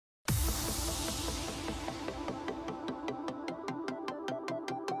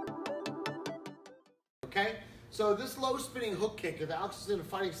okay? So this low spinning hook kick, if Alex is in a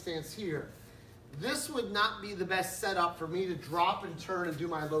fighting stance here, this would not be the best setup for me to drop and turn and do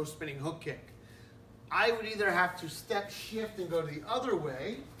my low spinning hook kick. I would either have to step shift and go the other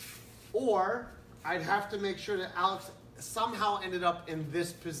way, or I'd have to make sure that Alex somehow ended up in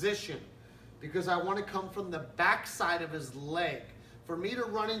this position, because I want to come from the back side of his leg. For me to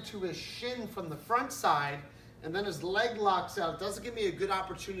run into his shin from the front side and then his leg locks out, it doesn't give me a good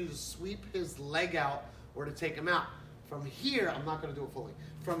opportunity to sweep his leg out or to take him out. From here, I'm not going to do it fully.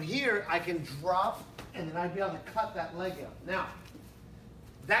 From here, I can drop and then I'd be able to cut that leg out. Now,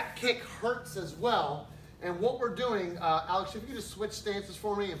 that kick hurts as well. And what we're doing, Alex, if you could just switch stances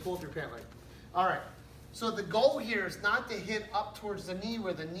for me and pull up your pant leg. All right. So the goal here is not to hit up towards the knee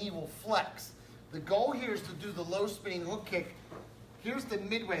where the knee will flex. The goal here is to do the low spinning hook kick. Here's the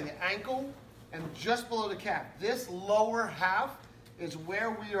midway, the ankle, and just below the calf. This lower half is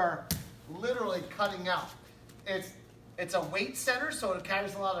where we are literally cutting out. It's a weight center, so it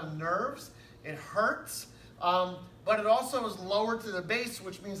carries a lot of nerves. It hurts, but it also is lower to the base,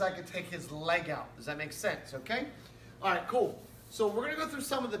 which means I can take his leg out. Does that make sense, okay? All right, cool. So we're going to go through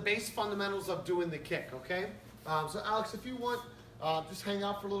some of the base fundamentals of doing the kick, okay? So Alex, if you want, just hang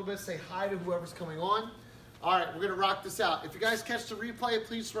out for a little bit, say hi to whoever's coming on. All right, we're going to rock this out. If you guys catch the replay,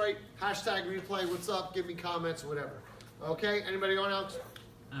 please write #replay, what's up, give me comments, whatever. Okay, anybody on, Alex?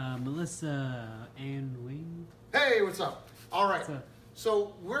 Melissa and Wing. Hey, what's up? All right, What's up?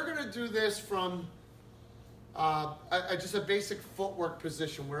 so we're going to do this from just a basic footwork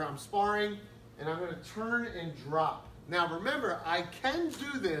position where I'm sparring and I'm going to turn and drop. Now remember, I can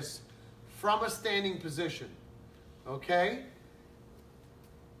do this from a standing position, okay?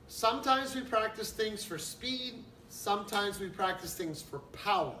 Sometimes we practice things for speed, sometimes we practice things for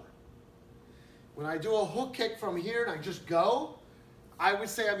power. When I do a hook kick from here and I just go, I would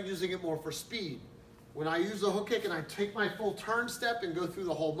say I'm using it more for speed. When I use a hook kick and I take my full turn step and go through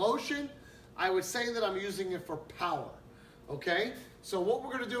the whole motion, I would say that I'm using it for power, okay? So what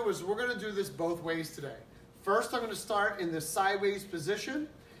we're gonna do is we're gonna do this both ways today. First, I'm gonna start in the sideways position,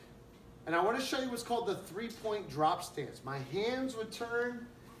 and I wanna show you what's called the 3-point drop stance. My hands would turn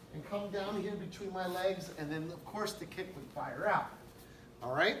and come down here between my legs, and then of course the kick would fire out,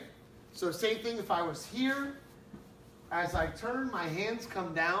 all right? So same thing if I was here, as I turn, my hands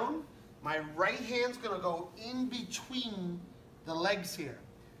come down, my right hand's gonna go in between the legs here.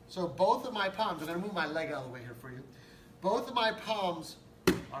 So both of my palms, I'm gonna move my leg out of the way here for you. Both of my palms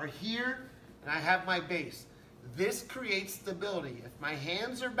are here, and I have my base. This creates stability. If my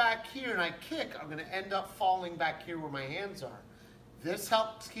hands are back here and I kick, I'm gonna end up falling back here where my hands are. This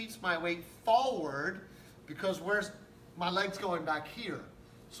helps keeps my weight forward because where's my legs going back here.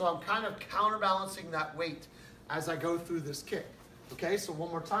 So I'm kind of counterbalancing that weight as I go through this kick. Okay, so one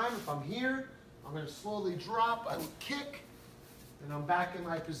more time, if I'm here, I'm gonna slowly drop, I would kick, and I'm back in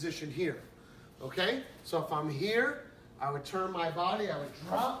my position here. Okay, so if I'm here, I would turn my body, I would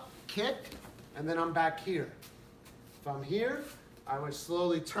drop, kick, and then I'm back here. If I'm here, I would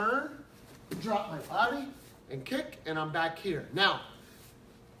slowly turn, drop my body, and kick, and I'm back here. Now,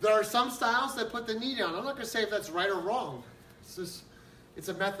 there are some styles that put the knee down. I'm not gonna say if that's right or wrong. It's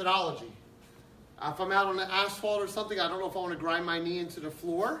a methodology. If I'm out on the asphalt or something, I don't know if I wanna grind my knee into the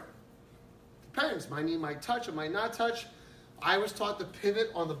floor. Depends, my knee might touch, it might not touch. I was taught to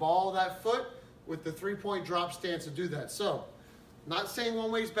pivot on the ball of that foot with the 3-point drop stance to do that. So, not saying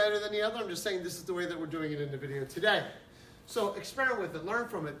one way is better than the other, I'm just saying this is the way that we're doing it in the video today. So experiment with it, learn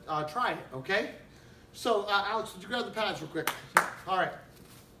from it, try it, okay? So Alex, would you grab the pads real quick? All right.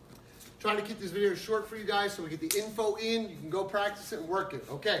 Trying to keep these videos short for you guys so we get the info in, you can go practice it and work it,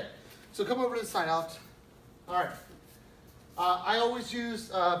 okay? So come over to the side, Alex. All right. I always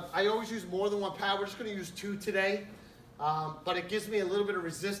use more than one pad. We're just gonna use 2 today. But it gives me a little bit of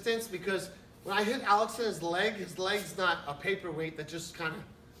resistance because when I hit Alex in his leg's not a paperweight that just kind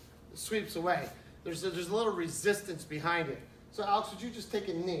of sweeps away. There's a little resistance behind it. So Alex, would you just take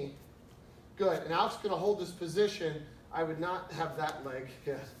a knee? Good, and Alex is gonna hold this position. I would not have that leg,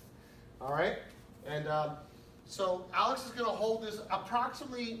 yeah. All right, and so Alex is gonna hold this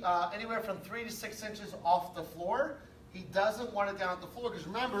approximately anywhere from 3 to 6 inches off the floor. He doesn't want it down at the floor because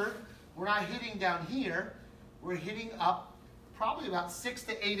remember, we're not hitting down here. We're hitting up probably about 6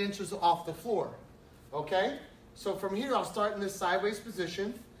 to 8 inches off the floor, okay? So from here, I'll start in this sideways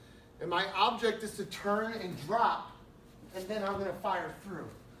position, and my object is to turn and drop, and then I'm gonna fire through,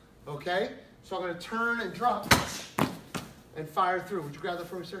 okay? So I'm gonna turn and drop and fire through. Would you grab that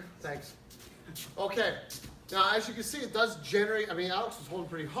for me, sir? Thanks. Okay, now as you can see, it does generate, I mean, Alex was holding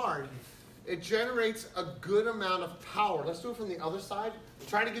pretty hard. it generates a good amount of power. Let's do it from the other side. I'm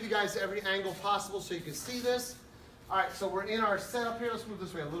trying to give you guys every angle possible so you can see this. All right, so we're in our setup here. Let's move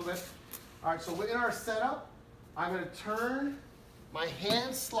this way a little bit. All right, so we're in our setup. I'm going to turn my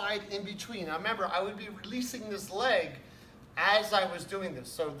hand slide in between. Now remember, I would be releasing this leg as I was doing this.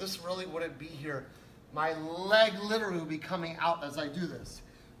 So this really wouldn't be here. My leg literally will be coming out as I do this.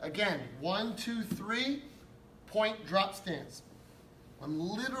 Again, 1, 2, 3, point, drop stance. I'm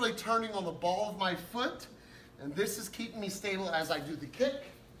literally turning on the ball of my foot, and this is keeping me stable as I do the kick.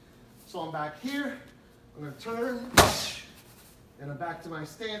 So I'm back here, I'm going to turn, and I'm back to my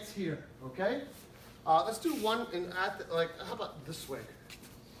stance here, okay? Let's do one, how about this way?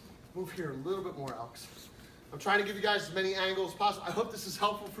 Move here a little bit more, Alex. I'm trying to give you guys as many angles as possible. I hope this is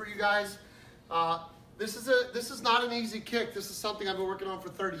helpful for you guys. This is not an easy kick. This is something I've been working on for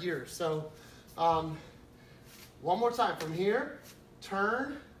 30 years. So one more time from here,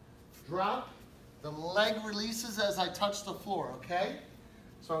 turn, drop, the leg releases as I touch the floor, okay?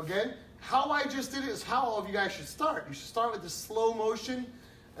 So again, how I just did it is how all of you guys should start. You should start with the slow motion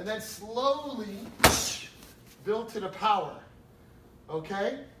and then slowly build to the power,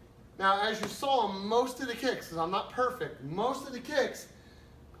 okay? Now, as you saw, most of the kicks, because I'm not perfect, most of the kicks,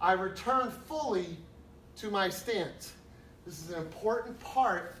 I return fully to my stance. This is an important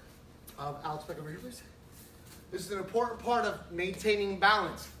part of, Alex, back over here, please. This is an important part of maintaining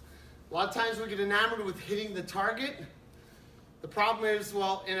balance. A lot of times we get enamored with hitting the target. The problem is,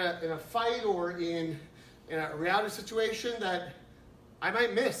 well, in a fight or in a reality situation that I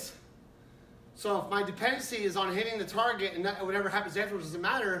might miss. So if my dependency is on hitting the target and whatever happens afterwards doesn't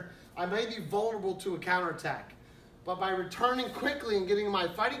matter, I may be vulnerable to a counterattack. But by returning quickly and getting in my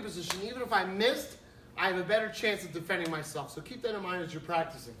fighting position, even if I missed, I have a better chance of defending myself. So keep that in mind as you're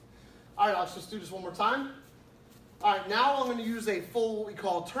practicing. All right, let's just do this one more time. All right, now I'm going to use a full, what we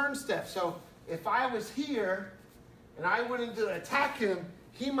call turn step. So if I was here and I went in to attack him,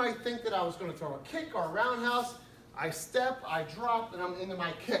 he might think that I was going to throw a kick or a roundhouse. I step, I drop, and I'm into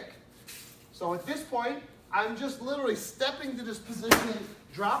my kick. So at this point, I'm just literally stepping to this position,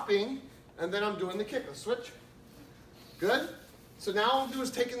 dropping, and then I'm doing the kick. Let's switch. Good. So now all I'm doing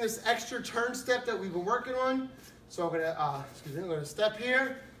is taking this extra turn step that we've been working on. So I'm going to step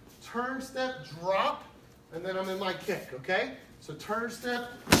here, turn step, drop, and then I'm in my kick, okay? So turn step,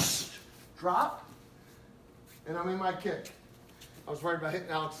 drop, and I'm in my kick. I was worried about hitting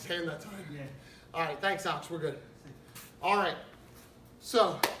Alex's hand that time. Yeah. All right, thanks, Alex. We're good. All right.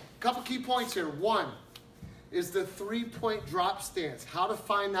 So a couple key points here. One is the 3-point drop stance. How to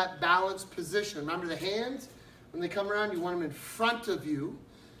find that balanced position. Remember the hands? When they come around, you want them in front of you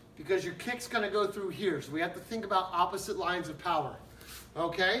because your kick's going to go through here. So we have to think about opposite lines of power.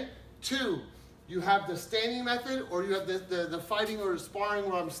 Okay? 2, you have the standing method or you have the fighting or the sparring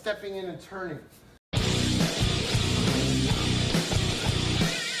where I'm stepping in and turning.